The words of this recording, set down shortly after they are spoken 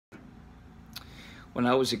When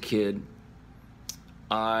I was a kid,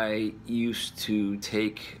 I used to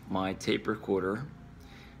take my tape recorder,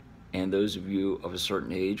 and those of you of a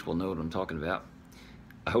certain age will know what I'm talking about.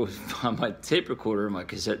 I would find my tape recorder, my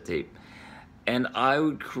cassette tape, and I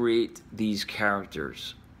would create these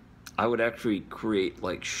characters. I would actually create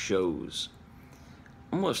like shows,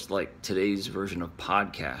 almost like today's version of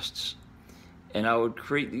podcasts. And I would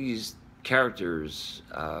create these characters,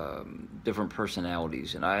 different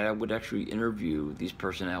personalities, and I would actually interview these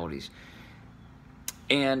personalities.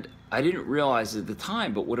 And I didn't realize at the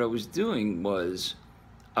time, but what I was doing was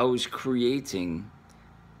I was creating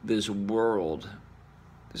this world,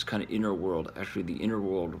 this kind of inner world. Actually, the inner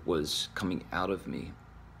world was coming out of me.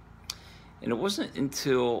 And it wasn't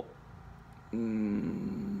until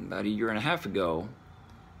about a year and a half ago,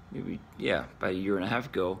 about a year and a half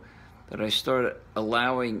ago, that I started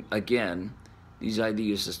allowing, again, these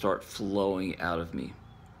ideas to start flowing out of me.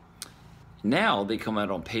 Now they come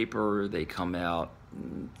out on paper, they come out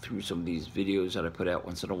through some of these videos that I put out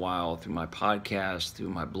once in a while, through my podcast, through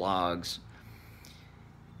my blogs.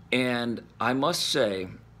 And I must say,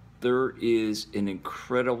 there is an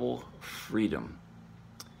incredible freedom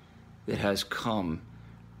that has come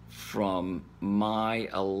from my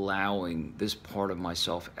allowing this part of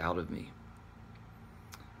myself out of me.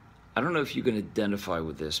 I don't know if you can identify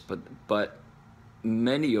with this, but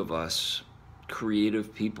many of us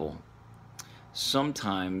creative people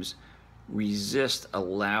sometimes resist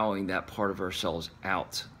allowing that part of ourselves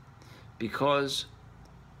out because,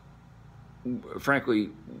 frankly,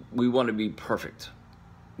 we want to be perfect.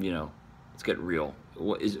 Let's get real.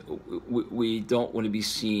 We don't want to be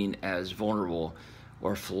seen as vulnerable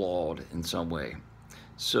or flawed in some way.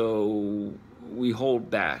 So we hold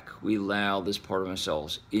back. We allow this part of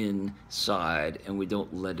ourselves inside, and we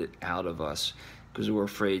don't let it out of us because we're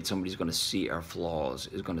afraid somebody's going to see our flaws,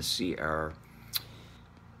 is going to see our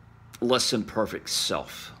less than perfect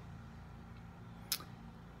self.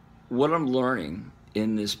 What I'm learning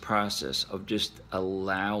in this process of just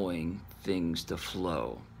allowing things to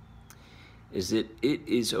flow is that it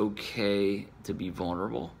is okay to be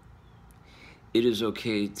vulnerable. It is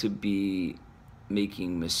okay to be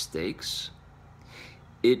making mistakes.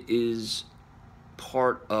 It is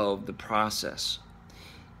part of the process.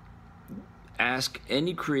 Ask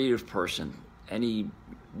any creative person, any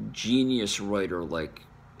genius writer like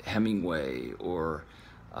Hemingway or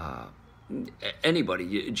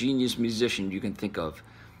anybody, a genius musician you can think of.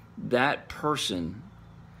 That person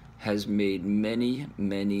has made many,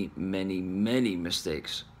 many, many, many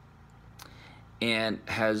mistakes and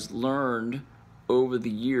has learned over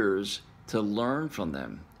the years to learn from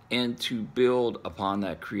them and to build upon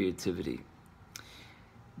that creativity.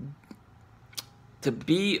 To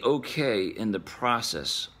be okay in the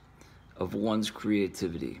process of one's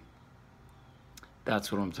creativity.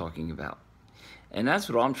 That's what I'm talking about. And that's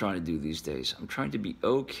what I'm trying to do these days. I'm trying to be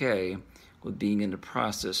okay with being in the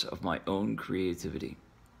process of my own creativity.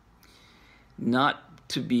 Not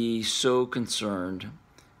to be so concerned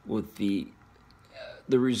with the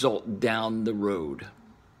result down the road,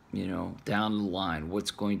 down the line,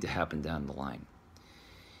 what's going to happen down the line.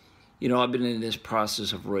 I've been in this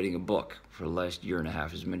process of writing a book for the last year and a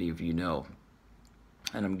half, as many of you know.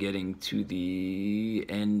 And I'm getting to the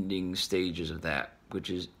ending stages of that, which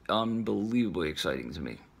is unbelievably exciting to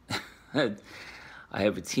me. I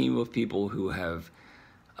have a team of people who have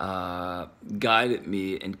guided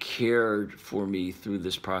me and cared for me through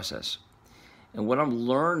this process. And what I'm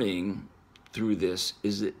learning through this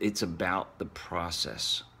is that it's about the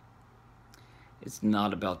process. It's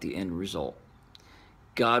not about the end result.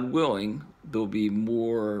 God willing, there'll be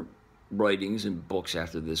more writings and books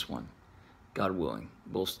after this one. God willing.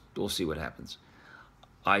 We'll see what happens.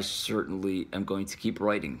 I certainly am going to keep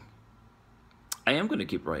writing. I am going to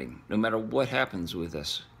keep writing, no matter what happens with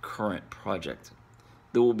this current project.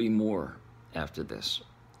 There will be more after this.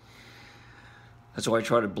 That's why I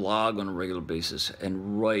try to blog on a regular basis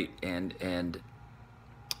and write and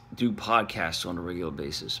do podcasts on a regular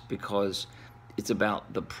basis, because it's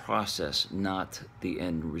about the process, not the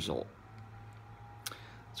end result.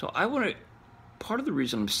 So part of the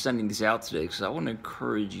reason I'm sending this out today, because I want to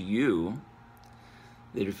encourage you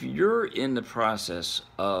that if you're in the process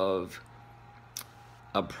of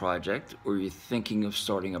a project, or you're thinking of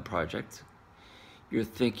starting a project, you're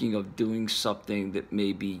thinking of doing something that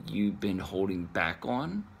maybe you've been holding back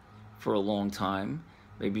on for a long time,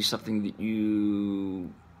 maybe something that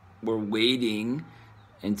you were waiting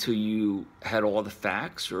until you had all the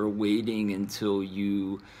facts, or waiting until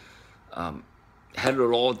you had it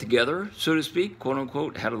all together, so to speak, quote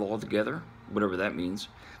unquote, had it all together, whatever that means.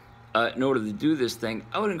 In order to do this thing,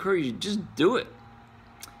 I would encourage you, just do it.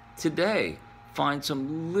 today, find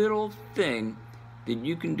some little thing that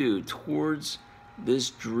you can do towards this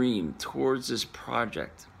dream, towards this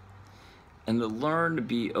project, and to learn to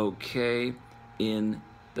be okay in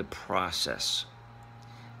the process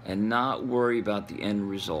and not worry about the end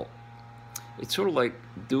result. It's sort of like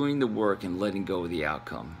doing the work and letting go of the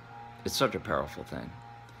outcome. It's such a powerful thing.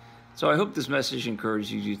 So I hope this message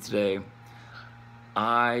encourages you today.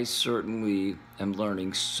 I certainly am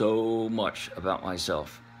learning so much about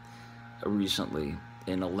myself recently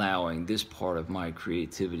in allowing this part of my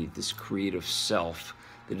creativity, this creative self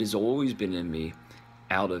that has always been in me,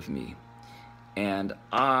 out of me. And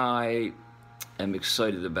I am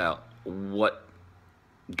excited about what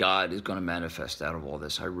God is going to manifest out of all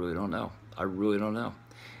this. I really don't know. I really don't know.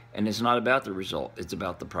 And it's not about the result. It's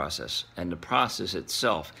about the process. And the process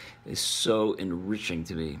itself is so enriching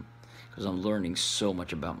to me because I'm learning so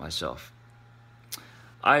much about myself.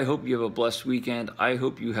 I hope you have a blessed weekend. I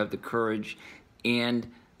hope you have the courage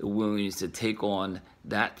and the willingness to take on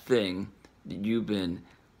that thing that you've been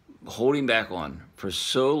holding back on for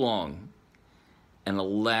so long and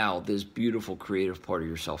allow this beautiful creative part of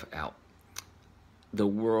yourself out. The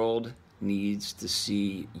world needs to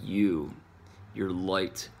see you, your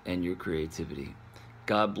light, and your creativity.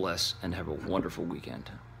 God bless and have a wonderful weekend.